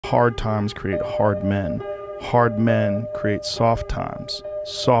hard times create hard men. Hard men create soft times.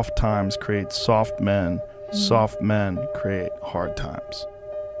 Soft times create soft men. Soft men create hard times.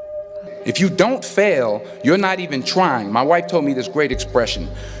 If you don't fail, you're not even trying. My wife told me this great expression.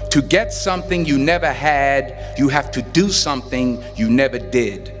 To get something you never had, you have to do something you never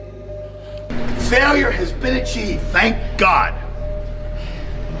did. Failure has been achieved, thank God.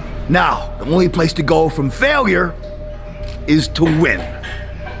 Now, the only place to go from failure is to win.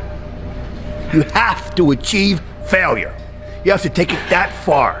 You have to achieve failure. You have to take it that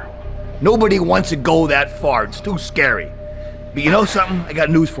far. Nobody wants to go that far. It's too scary. But you know something? I got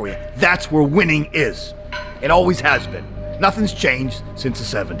news for you. That's where winning is. It always has been. Nothing's changed since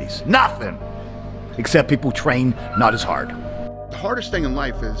the 70s. Nothing. Except people train not as hard. The hardest thing in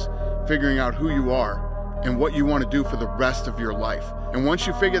life is figuring out who you are and what you want to do for the rest of your life. And once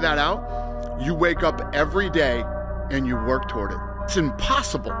you figure that out, you wake up every day and you work toward it. It's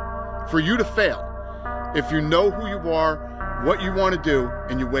impossible for you to fail if you know who you are, what you want to do,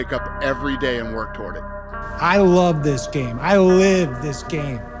 and you wake up every day and work toward it. I love this game. I live this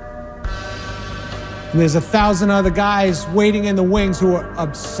game. And there's 1,000 other guys waiting in the wings who are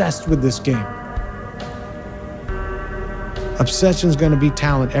obsessed with this game. Obsession's gonna be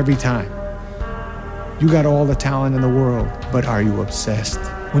talent every time. You got all the talent in the world, but are you obsessed?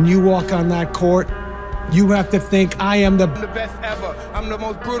 When you walk on that court, you have to think, I am the best ever. I'm the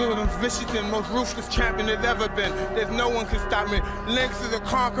most brutal and vicious and most ruthless champion there's ever been. There's no one can stop me. Lynx is a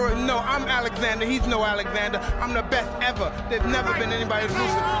conqueror. No, I'm Alexander. He's no Alexander. I'm the best ever. There's never been anybody as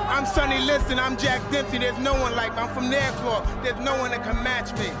ruthless. I'm Sonny Liston. I'm Jack Dempsey. There's no one like me. I'm from Nairclaw. There's no one that can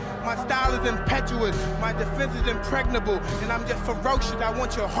match me. My style is impetuous. My defense is impregnable. And I'm just ferocious. I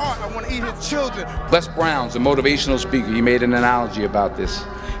want your heart. I want to eat his children. Les Brown's a motivational speaker. He made an analogy about this.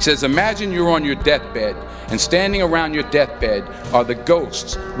 He says, imagine you're on your deathbed, and standing around your deathbed are the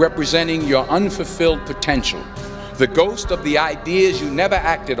ghosts representing your unfulfilled potential. The ghost of the ideas you never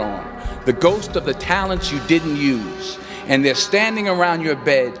acted on. The ghost of the talents you didn't use. And they're standing around your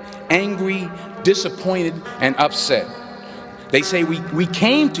bed, angry, disappointed, and upset. They say, we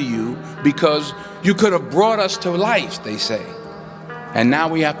came to you because you could have brought us to life, they say. And now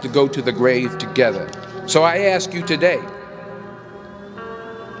we have to go to the grave together. So I ask you today,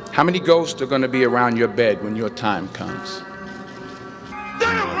 how many ghosts are going to be around your bed when your time comes?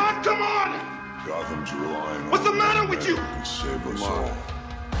 Damn, Ron, come on! Gotham's relying on. What's the matter with you? To save us all.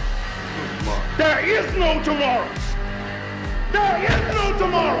 There is no tomorrow! There is no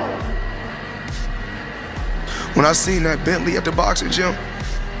tomorrow! When I seen that Bentley at the boxing gym,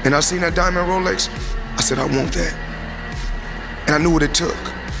 and I seen that diamond Rolex, I said, I want that. And I knew what it took.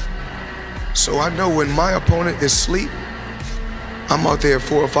 So I know when my opponent is asleep, I'm out there at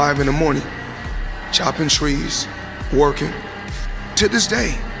 4 or 5 in the morning, chopping trees, working, to this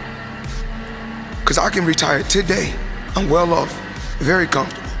day. Because I can retire today. I'm well off, very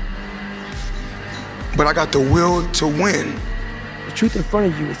comfortable. But I got the will to win. The truth in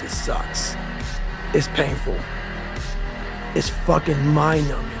front of you is it sucks. It's painful. It's fucking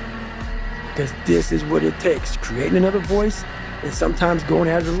mind-numbing. Because this is what it takes, creating another voice and sometimes going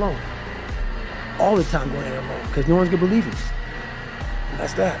at it alone. All the time going at it alone, because no one's gonna believe it. And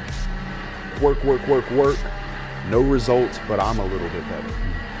that's that. Work, work, work, work. No results, but I'm a little bit better.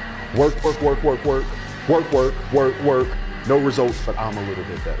 Work, work, work, work, work. Work, work, work, work. No results, but I'm a little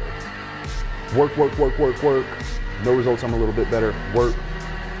bit better. Work, work, work, work, work. No results, I'm a little bit better. Work.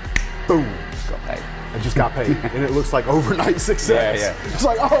 Boom. Just got paid. I just got paid. And it looks like overnight success. Yeah. It's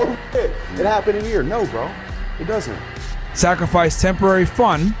like, oh, shit. It happened in a year. No, bro. It doesn't. Sacrifice temporary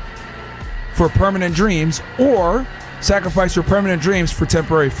fun for permanent dreams, or sacrifice your permanent dreams for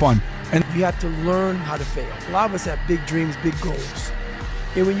temporary fun. And you have to learn how to fail. A lot of us have big dreams, big goals.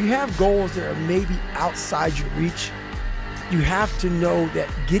 And when you have goals that are maybe outside your reach, you have to know that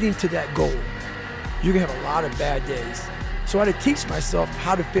getting to that goal, you're gonna have a lot of bad days. So I had to teach myself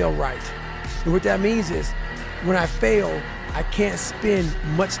how to fail right. And what that means is, when I fail, I can't spend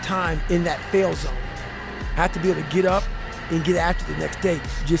much time in that fail zone. I have to be able to get up and get after the next day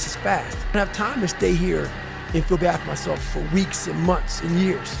just as fast. I don't have time to stay here and feel bad for myself for weeks and months and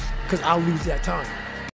years, because I'll lose that time.